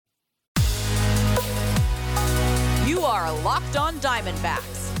are Locked On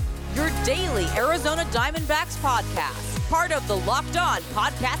Diamondbacks, your daily Arizona Diamondbacks podcast, part of the Locked On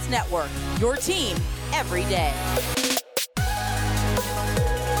Podcast Network, your team every day.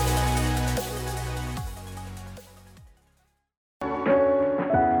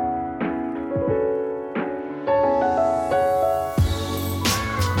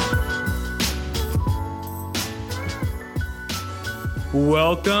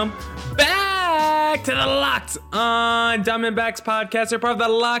 Welcome back to the Locked On Diamondbacks podcast. They're part of the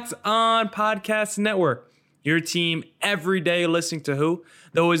Locked On Podcast Network. Your team every day, listening to who?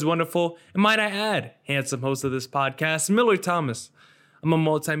 The always wonderful, and might I add, handsome host of this podcast, Miller Thomas. I'm a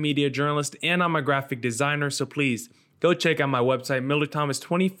multimedia journalist and I'm a graphic designer, so please go check out my website,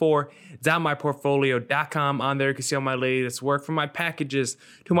 millerthomas24.myportfolio.com. On there, you can see all my latest work, from my packages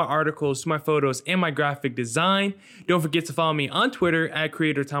to my articles to my photos and my graphic design. Don't forget to follow me on Twitter at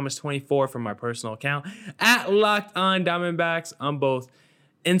CreatorThomas24 from my personal account, at Locked On Diamondbacks on both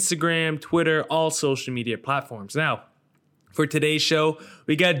Instagram, Twitter, all social media platforms. Now, for today's show,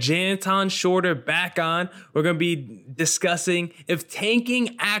 we got Janton Shorter back on. We're going to be discussing if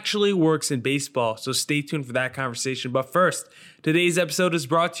tanking actually works in baseball, so stay tuned for that conversation. But first, today's episode is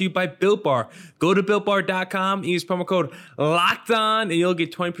brought to you by Built Bar. Go to BuiltBar.com, use promo code LOCKEDON, and you'll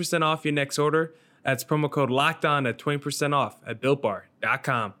get 20% off your next order. That's promo code LOCKEDON at 20% off at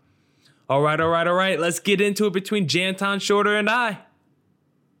BuiltBar.com. All right. Let's get into it between Janton Shorter and I.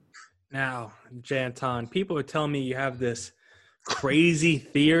 Now, Janton, people are telling me you have this crazy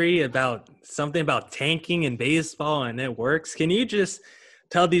theory about something about tanking in baseball and it works. Can you just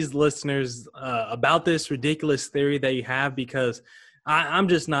tell these listeners about this ridiculous theory that you have? Because I'm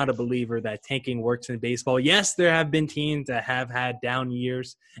just not a believer that tanking works in baseball. Yes, there have been teams that have had down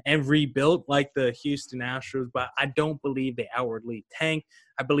years and rebuilt, like the Houston Astros, but I don't believe they outwardly tank.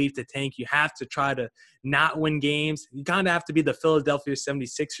 I believe to tank, you have to try to not win games. You kind of have to be the Philadelphia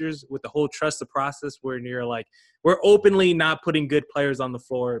 76ers with the whole trust the process, where you're like, we're openly not putting good players on the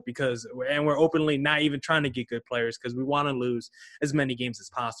floor and we're openly not even trying to get good players because we want to lose as many games as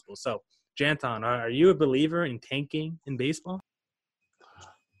possible. So, Janton, are you a believer in tanking in baseball?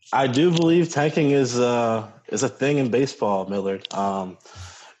 I do believe tanking is a thing in baseball, Millard.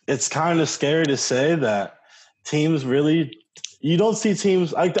 It's kind of scary to say that teams really – you don't see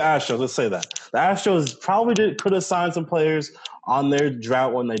teams like the Astros, let's say that. The Astros probably could have signed some players on their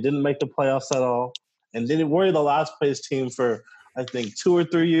drought when they didn't make the playoffs at all, and they were the last place team for, I think, 2 or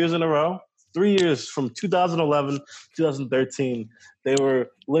 3 years in a row. 3 years from 2011 2013, they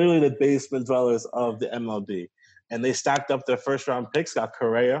were literally the basement dwellers of the MLB. And they stacked up their first-round picks, got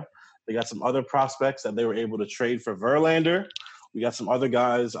Correa. They got some other prospects that they were able to trade for Verlander. We got some other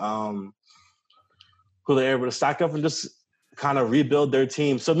guys who they were able to stack up and just kind of rebuild their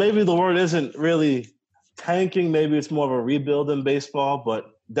team. So maybe the word isn't really tanking. Maybe it's more of a rebuild in baseball. But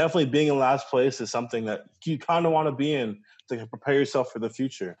definitely being in last place is something that you kind of want to be in to prepare yourself for the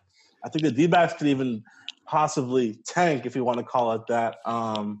future. I think the D-backs could even possibly tank, if you want to call it that.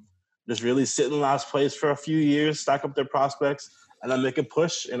 Just really sit in last place for a few years, stack up their prospects, and then make a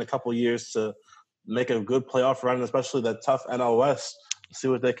push in a couple years to make a good playoff run, especially that tough NL West. See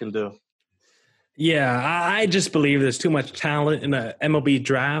what they can do. Yeah, I just believe there's too much talent in the MLB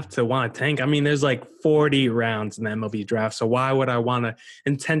draft to want to tank. I mean, there's like 40 rounds in the MLB draft, so why would I want to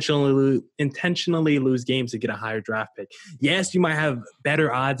intentionally lose games to get a higher draft pick? Yes, you might have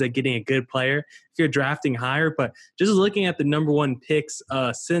better odds at getting a good player if you're drafting higher, but just looking at the number one picks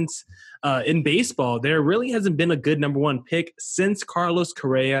since in baseball, there really hasn't been a good number one pick since Carlos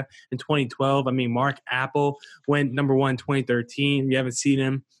Correa in 2012. I mean, Mark Appel went number one in 2013. You haven't seen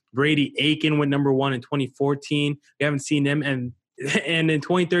him. Brady Aiken went number one in 2014. We haven't seen him. And in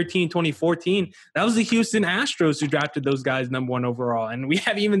 2013, 2014, that was the Houston Astros who drafted those guys number one overall. And we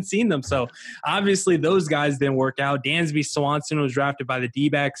haven't even seen them. So obviously those guys didn't work out. Dansby Swanson was drafted by the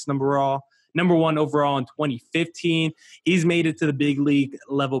D-backs number one overall in 2015. He's made it to the big league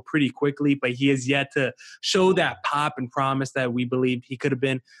level pretty quickly, but he has yet to show that pop and promise that we believed he could have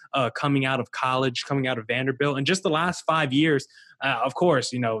been coming out of college, coming out of Vanderbilt. And just the last 5 years, of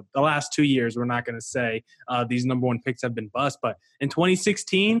course, the last 2 years, we're not going to say these number one picks have been bust. But in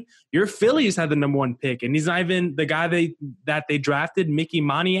 2016, your Phillies had the number one pick, and he's not even the guy that they drafted, Mickey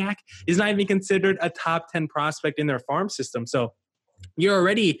Moniak, is not even considered a top 10 prospect in their farm system. So you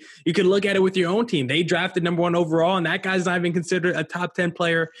could look at it with your own team. They drafted number one overall, and that guy's not even considered a top 10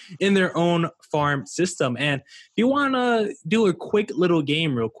 player in their own farm system. And if you want to do a quick little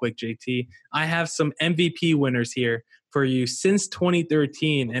game real quick, JT, I have some MVP winners here for you since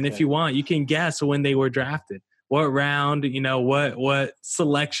 2013. And if you want, you can guess when they were drafted. What round, what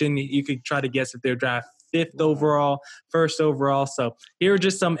selection, you could try to guess if they're drafted 5th overall, 1st overall. So here are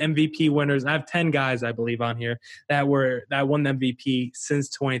just some MVP winners. I have 10 guys, I believe, on here that won the MVP since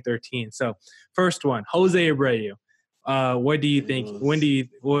 2013. So first one, Jose Abreu. What do you think? Where do you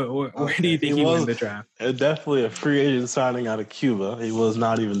think he won the draft? Definitely a free agent signing out of Cuba. He was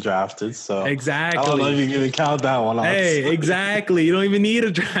not even drafted, so exactly. I don't know if you can even count that one. Hey, exactly. You don't even need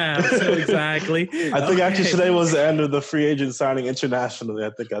a draft. So exactly. I think actually today was the end of the free agent signing internationally.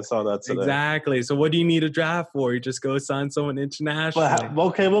 I think I saw that today. Exactly. So what do you need a draft for? You just go sign someone internationally.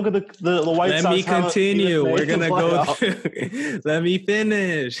 Okay, look at the White Sox. Let me continue. We're gonna go through. Let me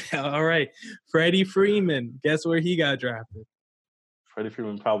finish. All right. Freddie Freeman. Guess where he got drafted? Freddie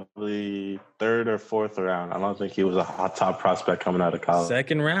Freeman probably 3rd or 4th round. I don't think he was a hot top prospect coming out of college.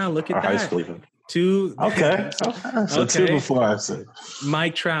 2nd round. Look at that. High school even. 2. Okay. So 2 before I said.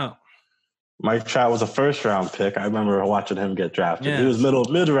 Mike Trout. Mike Trout was a 1st round pick. I remember watching him get drafted. Yeah. He was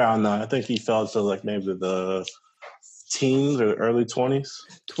mid round though. I think he fell to like maybe the teens or early 20s.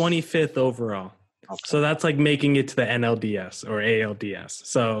 25th overall. Okay. So that's like making it to the NLDS or ALDS.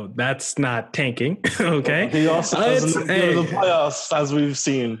 So that's not tanking. Okay. He also doesn't go to the playoffs as we've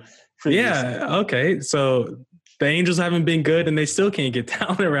seen previously. Yeah. Okay. So the Angels haven't been good and they still can't get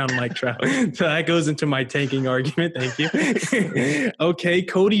down around Mike Trout. So that goes into my tanking argument. Thank you. Okay.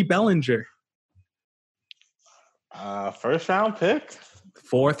 Cody Bellinger. 1st round pick.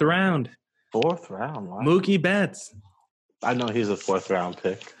 4th round. 4th round. Wow. Mookie Betts. I know he's a 4th round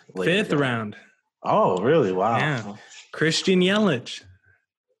pick. 5th round. Oh, really? Wow. Yeah. Christian Yelich.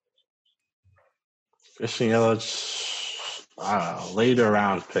 Later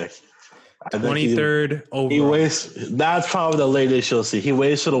round pick. 23rd overall. That's probably the latest you'll see. He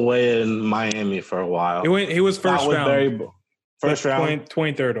wasted away in Miami for a while. He was 1st round. First round?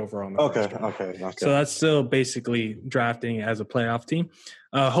 23rd overall. Okay. So that's still basically drafting as a playoff team.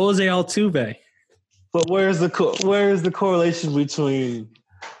 Jose Altuve. But where is the correlation between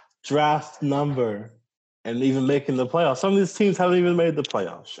draft number and even making the playoffs? Some of these teams haven't even made the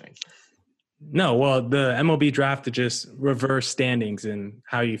playoffs, Shane. No, well, the MLB draft to just reverse standings and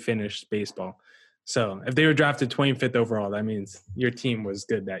how you finish baseball. So if they were drafted 25th overall, that means your team was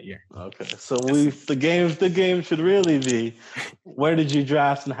good that year. Okay, so the game should really be where did you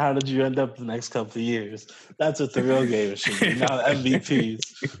draft and how did you end up the next couple of years? That's what the real game should be, not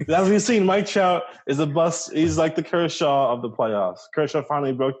MVPs. As we've seen, Mike Trout is a bust. He's like the Kershaw of the playoffs. Kershaw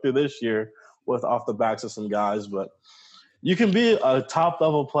finally broke through this year with off the backs of some guys, but you can be a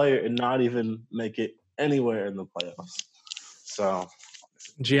top-level player and not even make it anywhere in the playoffs. So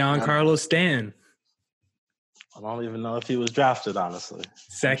Giancarlo Stanton. I don't even know if he was drafted, honestly.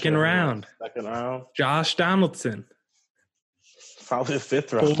 Second round. Josh Donaldson. Probably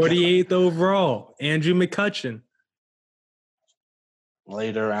 5th round. 48th overall. Andrew McCutchen.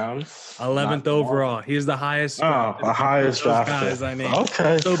 Later round. 11th overall. He's the highest. The highest draft guys I named.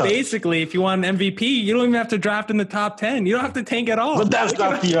 Okay. So basically, if you want an MVP, you don't even have to draft in the top 10. You don't have to tank at all. But that's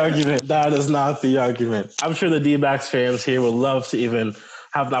not the argument. That is not the argument. I'm sure the D-backs fans here would love to even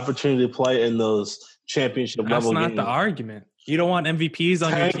have an opportunity to play in those championship level games. That's not the argument. You don't want MVPs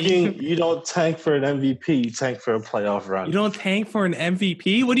on your team? You don't tank for an MVP. You tank for a playoff run. You don't tank for an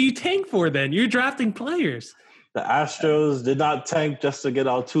MVP? What do you tank for then? You're drafting players. The Astros did not tank just to get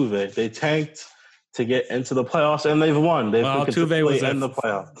Altuve. They tanked to get into the playoffs, and they've won. Altuve was in the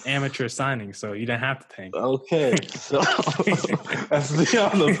playoffs. Amateur signing, so you didn't have to tank. Okay, so that's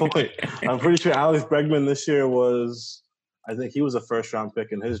beyond the point. I'm pretty sure Alex Bregman this year I think he was a 1st round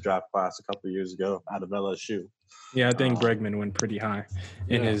pick in his draft class a couple of years ago out of LSU. Yeah, I think Bregman went pretty high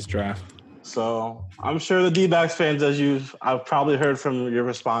in his draft. So I'm sure the D-backs fans, I've probably heard from your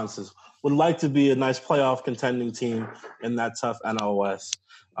responses, would like to be a nice playoff contending team in that tough NL West.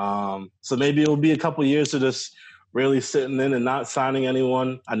 So maybe it will be a couple of years of just really sitting in and not signing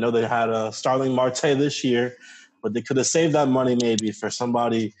anyone. I know they had Starling Marte this year, but they could have saved that money maybe for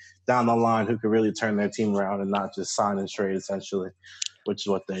somebody down the line who could really turn their team around and not just sign and trade essentially, which is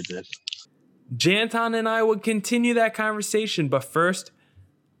what they did. Janton and I will continue that conversation, but first,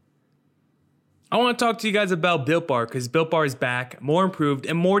 I want to talk to you guys about Built Bar because Built Bar is back, more improved,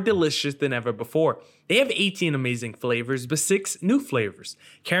 and more delicious than ever before. They have 18 amazing flavors, but 6 new flavors.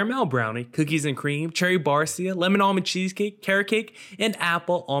 Caramel brownie, cookies and cream, cherry barcia, lemon almond cheesecake, carrot cake, and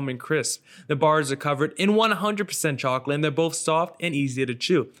apple almond crisp. The bars are covered in 100% chocolate, and they're both soft and easy to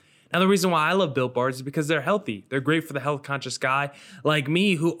chew. Now, the reason why I love Built Bars is because they're healthy. They're great for the health-conscious guy like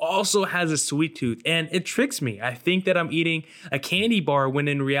me who also has a sweet tooth, and it tricks me. I think that I'm eating a candy bar when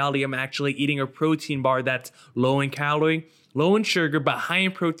in reality I'm actually eating a protein bar that's low in calorie, low in sugar, but high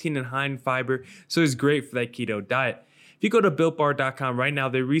in protein and high in fiber, so it's great for that keto diet. If you go to BuiltBar.com right now,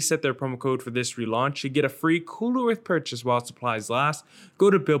 they reset their promo code for this relaunch. You get a free Cooler With purchase while supplies last. Go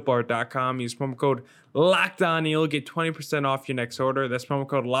to BuiltBar.com, use promo code LOCKEDON, and you'll get 20% off your next order. That's promo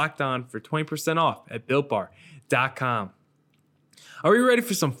code LOCKEDON for 20% off at BuiltBar.com. Are we ready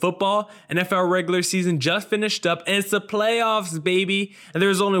for some football? NFL regular season just finished up, and it's the playoffs, baby. And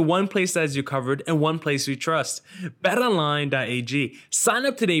there's only one place that has you covered and one place we trust, betonline.ag. Sign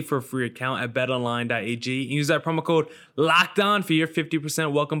up today for a free account at betonline.ag and use that promo code LOCKEDON for your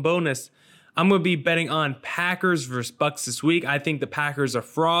 50% welcome bonus. I'm going to be betting on Packers versus Bucks this week. I think the Packers are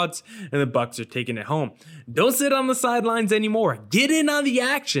frauds and the Bucks are taking it home. Don't sit on the sidelines anymore. Get in on the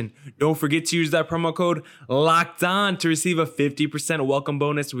action. Don't forget to use that promo code LOCKEDON to receive a 50% welcome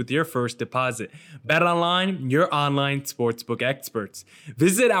bonus with your first deposit. BetOnline, your online sportsbook experts.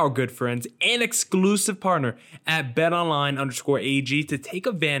 Visit our good friends and exclusive partner at betonline_AG to take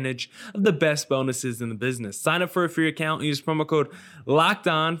advantage of the best bonuses in the business. Sign up for a free account and use promo code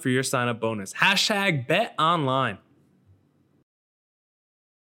LOCKEDON for your sign up bonus. Hashtag BetOnline.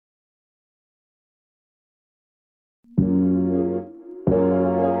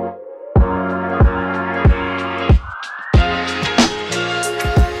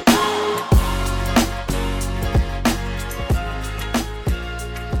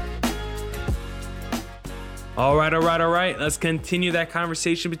 All right. Let's continue that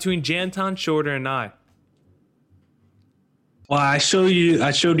conversation between Janton Shorter and I. Well, I showed you the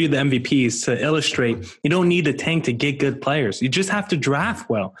MVPs to illustrate you don't need to tank to get good players. You just have to draft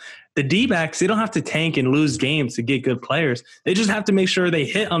well. The D-backs, they don't have to tank and lose games to get good players. They just have to make sure they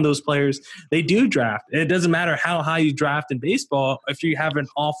hit on those players they do draft. It doesn't matter how high you draft in baseball if you have an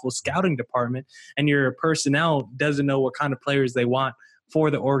awful scouting department and your personnel doesn't know what kind of players they want for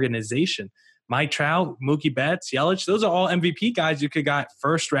the organization. Mike Trout, Mookie Betts, Yelich, those are all MVP guys you could got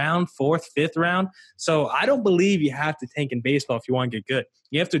first round, fourth, fifth round. So I don't believe you have to tank in baseball if you want to get good.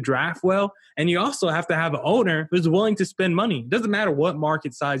 You have to draft well, and you also have to have an owner who's willing to spend money. It doesn't matter what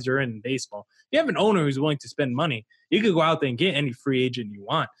market size you're in baseball. If you have an owner who's willing to spend money, you could go out there and get any free agent you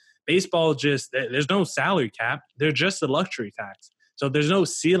want. Baseball there's no salary cap. There's just a luxury tax. So there's no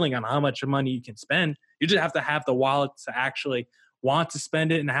ceiling on how much money you can spend. You just have to have the wallet to actually want to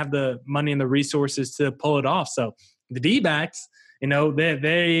spend it and have the money and the resources to pull it off. So the D-backs,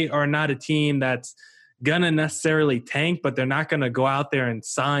 they are not a team that's going to necessarily tank, but they're not going to go out there and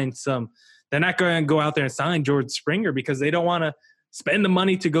sign George Springer because they don't want to spend the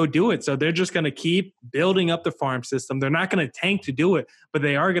money to go do it. So they're just going to keep building up the farm system. They're not going to tank to do it, but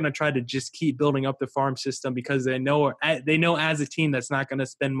they are going to try to just keep building up the farm system because they know as a team that's not going to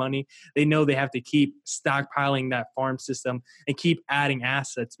spend money, they know they have to keep stockpiling that farm system and keep adding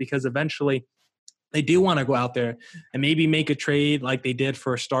assets because eventually they do want to go out there and maybe make a trade like they did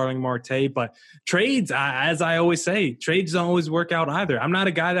for Starling Marte. But trades, as I always say, trades don't always work out either. I'm not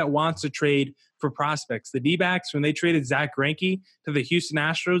a guy that wants to trade for prospects. The D-backs, when they traded Zach Greinke to the Houston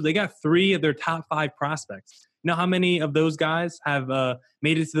Astros, they got 3 of their top 5 prospects. You know how many of those guys have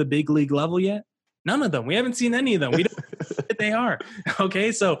made it to the big league level yet? None of them. We haven't seen any of them. We don't know what they are.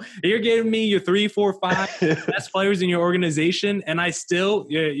 Okay, so you're giving me your 3, 4, 5 best players in your organization, and I still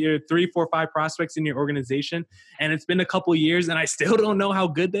your 3, 4, 5 prospects in your organization, and it's been a couple years, and I still don't know how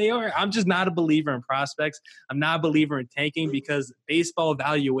good they are. I'm just not a believer in prospects. I'm not a believer in tanking because baseball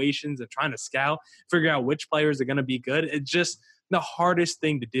evaluations and trying to scout, figure out which players are going to be good, it's just the hardest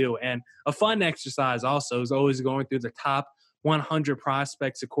thing to do. And a fun exercise also is always going through the top 100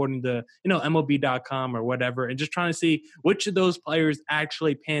 prospects according to MLB.com or whatever, and just trying to see which of those players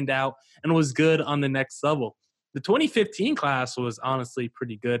actually panned out and was good on the next level. The 2015 class was honestly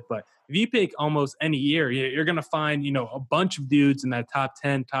pretty good, but if you pick almost any year, you're going to find a bunch of dudes in that top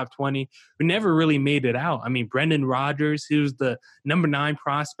 10, top 20 who never really made it out. I mean, Brendan Rodgers, he was the number 9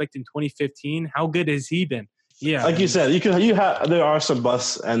 prospect in 2015. How good has he been? Yeah, like you said, there are some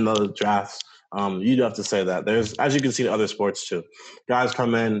busts in the drafts. You do have to say that. There's, as you can see in other sports too, guys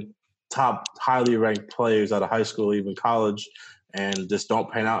come in top highly ranked players out of high school, even college, and just don't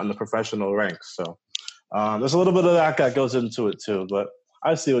pan out in the professional ranks. So there's a little bit of that goes into it too. But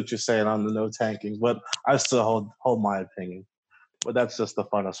I see what you're saying on the no tanking, but I still hold my opinion. But that's just the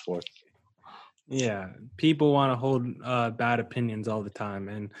fun of sports. Yeah, people want to hold bad opinions all the time,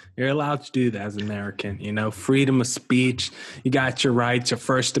 and you're allowed to do that as an American. Freedom of speech. You got your rights, your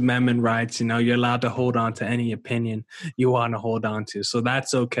First Amendment rights. You're allowed to hold on to any opinion you want to hold on to, so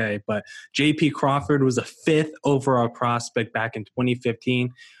that's okay. But J.P. Crawford was a 5th overall prospect back in 2015.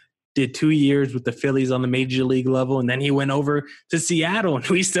 Did 2 years with the Phillies on the major league level, and then he went over to Seattle, and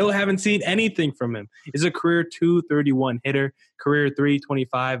we still haven't seen anything from him. He's a career .231 hitter, career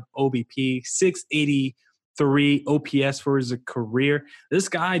 .325 OBP, .683 .3 OPS for his career. This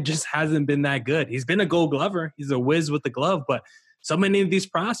guy just hasn't been that good. He's been a Gold Glover. He's a whiz with the glove, but so many of these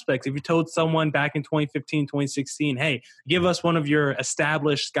prospects, if you told someone back in 2015, 2016, hey, give us one of your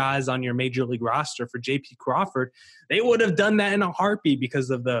established guys on your major league roster for J.P. Crawford, they would have done that in a heartbeat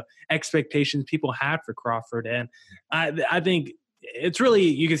because of the expectations people had for Crawford. And I think it's really,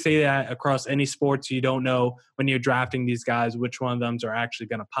 you can say that across any sports. You don't know when you're drafting these guys which one of them are actually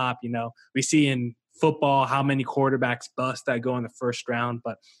going to pop. We see in football how many quarterbacks bust that go in the first round.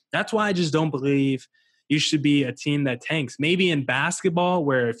 But that's why I just don't believe you should be a team that tanks. Maybe in basketball,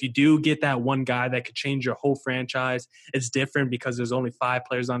 where if you do get that one guy that could change your whole franchise, it's different because there's only 5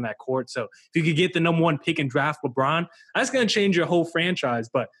 players on that court. So if you could get the number 1 pick and draft LeBron, that's going to change your whole franchise.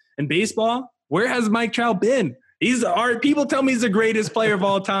 But in baseball, where has Mike Trout been? People tell me he's the greatest player of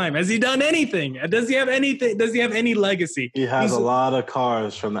all time. Has he done anything? Does he have anything? Does he have any legacy? He has a lot of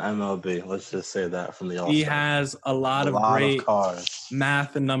cars from the MLB. Let's just say that from the All-Star. He has a lot of great cars,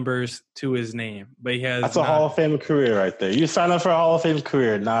 math and numbers to his name, but he has. That's a Hall of Fame career right there. You sign up for a Hall of Fame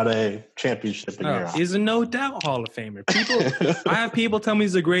career, not a championship in your He's a no doubt Hall of Famer. I have people tell me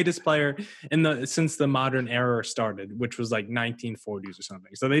he's the greatest player since the modern era started, which was like 1940s or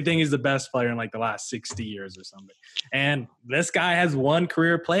something. So they think he's the best player in like the last 60 years or something. And this guy has one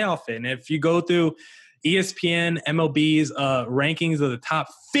career playoff hit. And if you go through ESPN, MLB's rankings of the top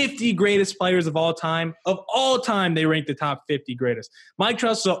 50 greatest players of all time, they rank the top 50 greatest. Mike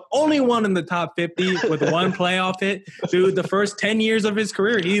Trout's the only one in the top 50 with one playoff hit through the first 10 years of his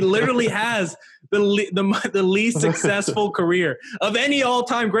career. He literally has the least successful career of any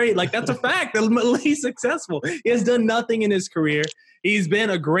all-time great. Like, that's a fact. The least successful. He has done nothing in his career. He's been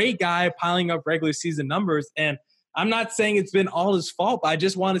a great guy piling up regular season numbers. And I'm not saying it's been all his fault, but I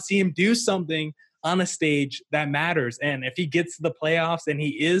just want to see him do something on a stage that matters. And if he gets to the playoffs and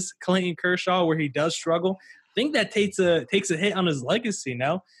he is Clayton Kershaw where he does struggle, I think that takes a hit on his legacy.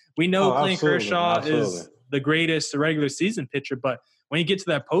 No, we know Clayton Kershaw is the greatest regular season pitcher, but when you get to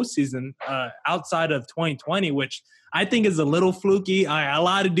that postseason, outside of 2020, which I think is a little fluky. A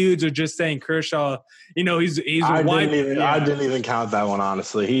lot of dudes are just saying Kershaw, he's I didn't even count that one,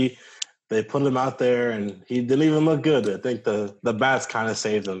 honestly. They put him out there and he didn't even look good. I think the bats kind of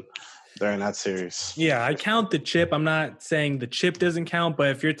saved him during that series. Yeah, I count the chip. I'm not saying the chip doesn't count, but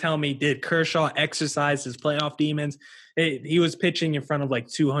if you're telling me, did Kershaw exercise his playoff demons? He was pitching in front of like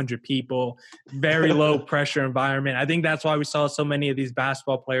 200 people, very low pressure environment. I think that's why we saw so many of these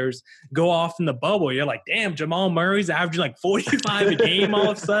basketball players go off in the bubble. You're like, damn, Jamal Murray's averaging like 45 a game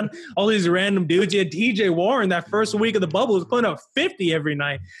all of a sudden. All these random dudes. You had DJ Warren that first week of the bubble was putting up 50 every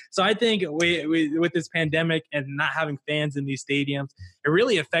night. So I think we with this pandemic and not having fans in these stadiums, it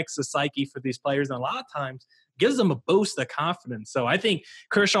really affects the psyche for these players. And a lot of times, gives them a boost of confidence. So I think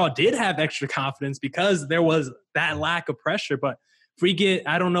Kershaw did have extra confidence because there was that lack of pressure. But if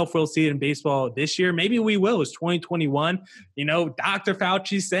I don't know if we'll see it in baseball this year. Maybe we will. It's 2021. Dr.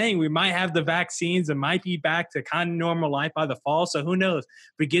 Fauci's saying we might have the vaccines and might be back to kind of normal life by the fall. So who knows?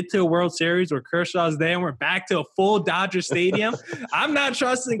 If we get to a World Series where Kershaw's there and we're back to a full Dodger Stadium, I'm not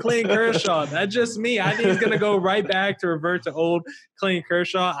trusting Clayton Kershaw. That's just me. I think he's going to go right back to revert to old Clayton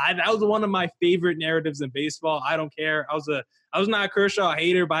Kershaw. That was one of my favorite narratives in baseball. I don't care. I was not a Kershaw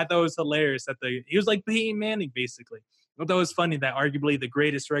hater, but I thought it was hilarious that he was like Peyton Manning, basically. I thought it was funny that arguably the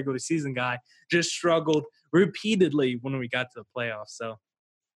greatest regular season guy just struggled repeatedly when we got to the playoffs. So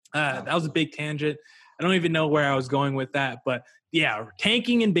that was a big tangent. I don't even know where I was going with that. But, yeah,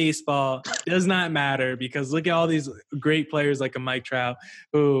 tanking in baseball does not matter because look at all these great players like a Mike Trout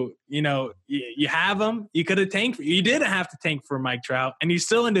who, you have them. You could have tanked. You didn't have to tank for Mike Trout, and you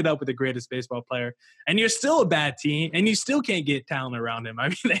still ended up with the greatest baseball player. And you're still a bad team, and you still can't get talent around him. I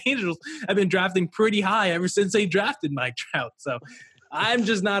mean, the Angels have been drafting pretty high ever since they drafted Mike Trout. So I'm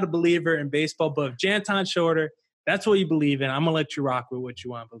just not a believer in baseball. But if Janton Shorter, that's what you believe in, I'm going to let you rock with what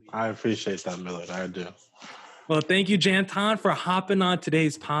you want to believe. I appreciate that, Millard. I do. Well, thank you, Janton, for hopping on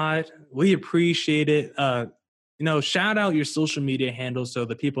today's pod. We appreciate it. Shout out your social media handles so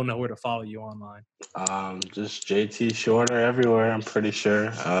the people know where to follow you online. Just JT Shorter everywhere, I'm pretty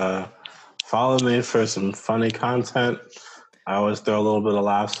sure. Follow me for some funny content. I always throw a little bit of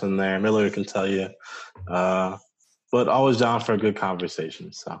laughs in there. Millard can tell you. But always down for a good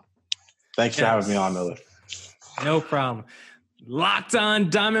conversation. So thanks for having me on, Millard. No problem. Locked on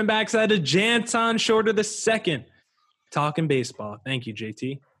Diamondbacks out of Janton Shorter II. Talking baseball. Thank you,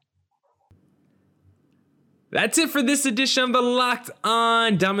 JT. That's it for this edition of the Locked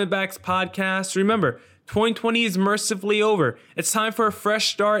On Diamondbacks podcast. Remember, 2020 is mercifully over. It's time for a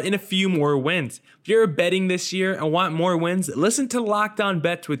fresh start and a few more wins. If you're betting this year and want more wins, listen to Locked On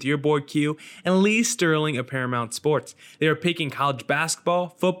Bets with your boy Q and Lee Sterling of Paramount Sports. They are picking college basketball,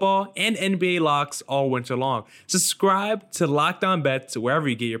 football, and NBA locks all winter long. Subscribe to Locked On Bets wherever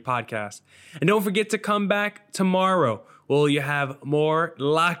you get your podcasts. And don't forget to come back tomorrow. Will you have more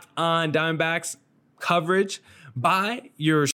Locked On Diamondbacks coverage by your